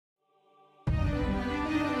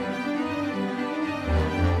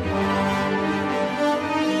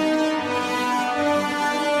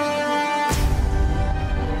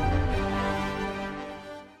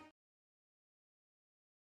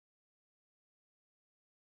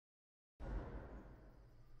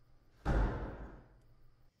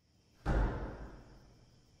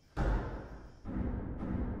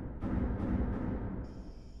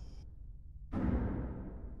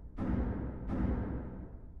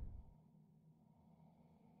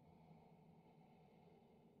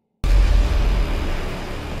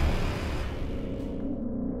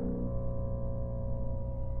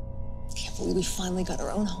we finally got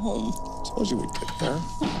our own home. Told you we'd get there.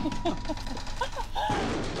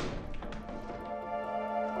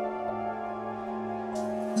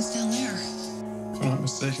 What's down there? If I'm not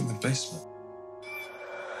mistaken, the basement.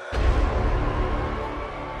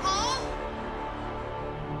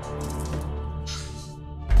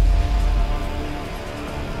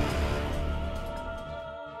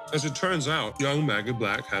 As it turns out, young Maggie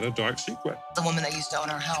Black had a dark secret. The woman that used to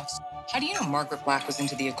own our house. How do you know Margaret Black was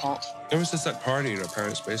into the occult? Ever since that party in her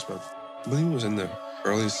parents' basement, I believe it was in the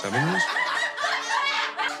early 70s.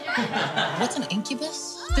 What's an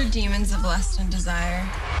incubus? They're demons of lust and desire.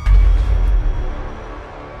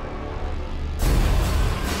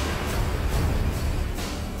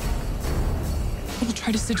 I will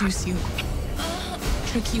try to seduce you,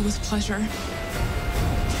 trick you with pleasure,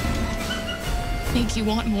 make you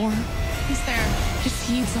want more. He's there. It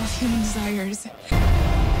feeds off human desires.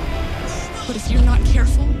 But if you're not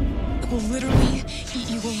careful, it will literally eat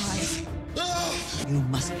you alive. You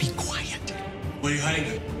must be quiet. What are you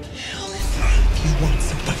hiding? If you want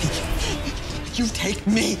somebody, you take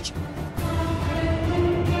me.